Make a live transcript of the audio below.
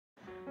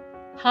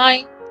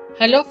Hi,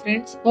 hello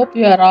friends, hope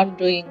you are all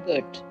doing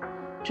good.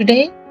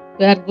 Today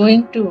we are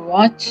going to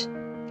watch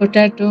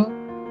potato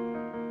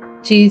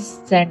cheese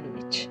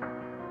sandwich.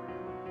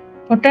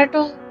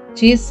 Potato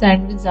cheese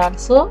sandwich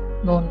also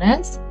known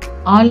as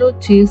aloo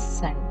cheese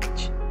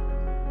sandwich.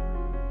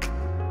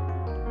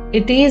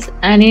 It is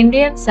an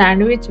Indian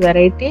sandwich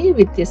variety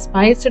with a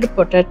spiced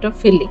potato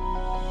filling.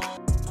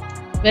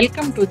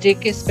 Welcome to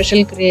JK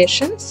Special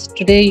Creations.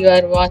 Today you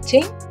are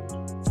watching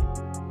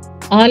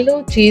aloo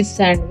cheese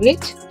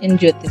sandwich in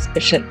Jyothi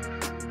special.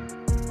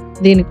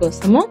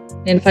 దీనికోసము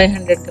నేను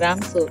 500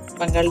 grams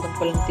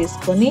బంగాళదుంపలను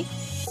తీసుకొని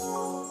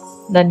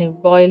దాన్ని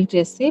boil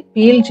చేసి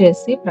peel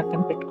చేసి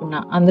ప్రక్కన పెట్టుకున్నా.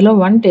 అందులో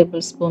 1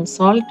 table spoon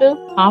salt,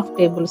 1/2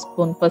 table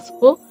spoon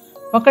పసుపు,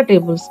 1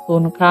 table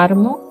spoon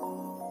కారము,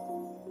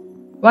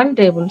 1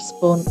 టేబుల్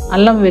స్పూన్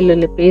అల్లం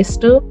వెల్లుల్లి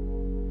పేస్టు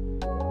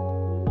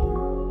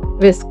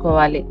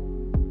వేసుకోవాలి.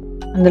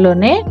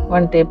 అందులోనే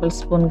 1 టేబుల్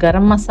స్పూన్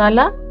గరం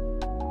మసాలా,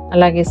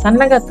 అలాగే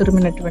సన్నగా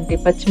తురిమినటువంటి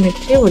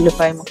పచ్చిమిర్చి,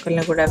 ఉల్లిపాయ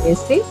ముక్కల్ని కూడా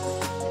వేసి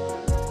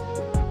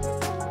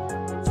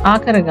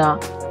ఆఖరిగా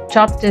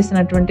చాప్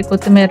చేసినటువంటి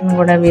కొత్తిమీరను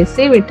కూడా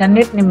వేసి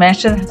వీటన్నిటిని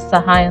మ్యాషర్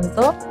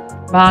సహాయంతో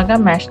బాగా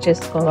మ్యాష్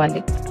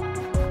చేసుకోవాలి.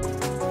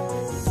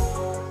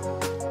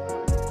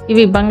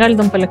 ఇవి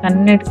బంగాళదుంపలకు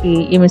అన్నిటికీ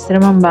ఈ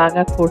మిశ్రమం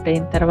బాగా కోట్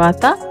అయిన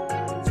తర్వాత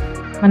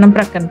మనం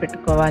ప్రక్కన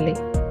పెట్టుకోవాలి.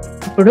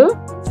 ఇప్పుడు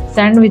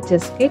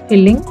శాండ్విచెస్కి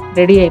ఫిల్లింగ్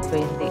రెడీ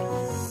అయిపోయింది.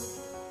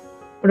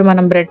 ఇప్పుడు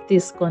మనం బ్రెడ్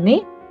తీసుకొని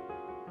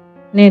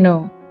నేను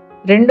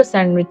 2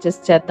 శాండ్విచెస్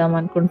చేద్దాం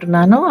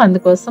అనుకుంటున్నాను.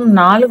 అందుకోసం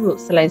 4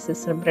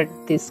 స్లైసెస్ బ్రెడ్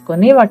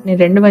తీసుకొని వాటిని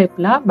రెండు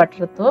వైపులా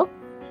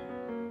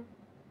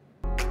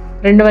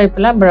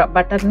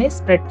బటర్ని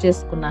స్ప్రెడ్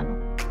చేసుకున్నాను.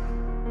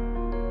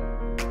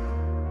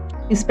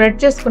 ఈ స్ప్రెడ్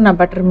చేసుకున్న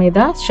బటర్ మీద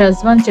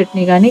షెజ్వాన్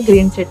చట్నీ కానీ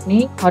గ్రీన్ చట్నీ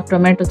ఆర్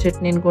టొమాటో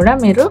చట్నీని కూడా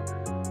మీరు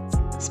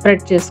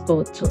స్ప్రెడ్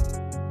చేసుకోవచ్చు.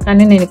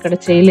 కానీ నేను ఇక్కడ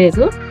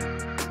చేయలేదు,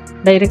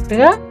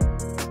 డైరెక్ట్గా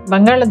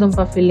బంగాళదుంప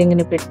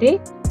ఫిల్లింగ్ని పెట్టి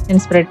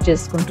నేను స్ప్రెడ్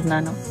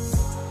చేసుకుంటున్నాను.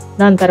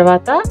 దాని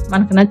తర్వాత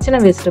మనకు నచ్చిన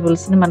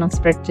వెజిటబుల్స్ని మనం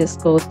స్ప్రెడ్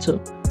చేసుకోవచ్చు.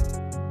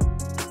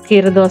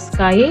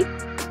 కీరదోసకాయ,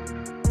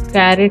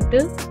 క్యారెట్,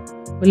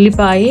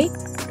 ఉల్లిపాయ,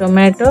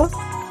 టొమాటో,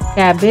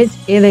 క్యాబేజ్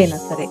ఏదైనా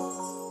సరే.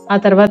 ఆ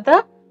తర్వాత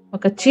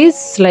ఒక చీజ్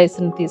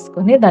స్లైస్ని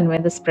తీసుకొని దాని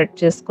మీద స్ప్రెడ్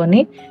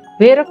చేసుకొని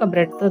వేరొక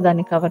బ్రెడ్తో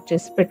దాన్ని కవర్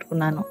చేసి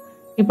పెట్టుకున్నాను.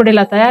 ఇప్పుడు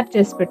ఇలా తయారు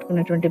చేసి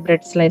పెట్టుకున్నటువంటి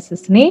బ్రెడ్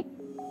స్లైసెస్ని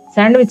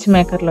శాండ్విచ్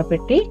మేకర్లో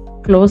పెట్టి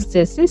క్లోజ్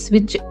చేసి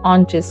స్విచ్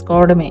ఆన్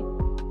చేసుకోవడమే.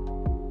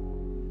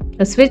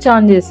 స్విచ్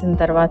ఆన్ చేసిన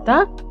తర్వాత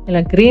ఇలా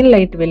గ్రీన్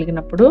లైట్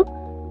వెలిగినప్పుడు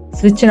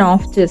స్విచ్ని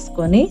ఆఫ్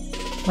చేసుకొని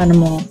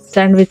మనము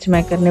శాండ్విచ్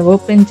మేకర్ని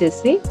ఓపెన్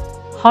చేసి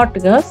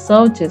హాట్గా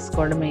సర్వ్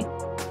చేసుకోవడమే.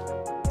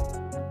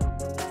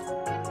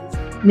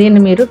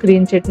 దీన్ని మీరు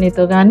గ్రీన్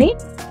చట్నీతో కానీ,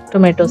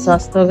 టొమాటో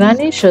సాస్తో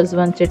కానీ,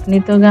 షెజ్వాన్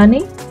చట్నీతో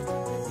కానీ,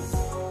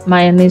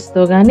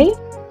 మయోనీస్తో కానీ,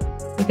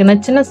 మీకు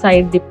నచ్చిన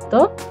సైడ్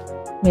డిప్తో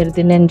మీరు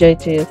దీన్ని ఎంజాయ్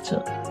చేయొచ్చు.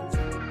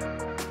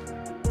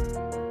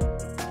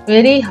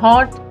 Very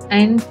hot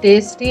and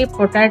tasty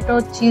potato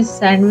cheese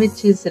sandwich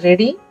is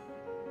ready.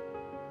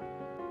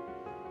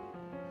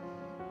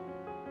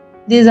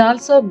 These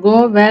also go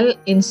well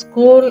in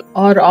school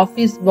or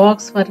office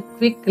box for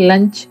quick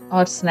lunch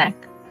or snack.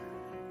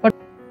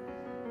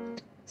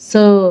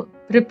 So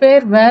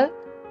prepare well,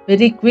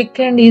 very quick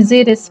and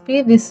easy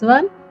recipe this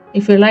one.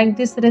 If you like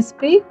this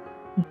recipe,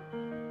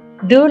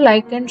 do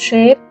like and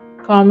share,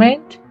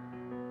 comment,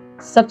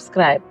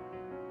 subscribe.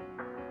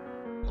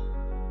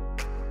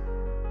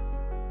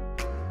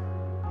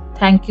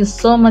 Thank you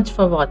so much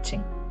for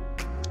watching.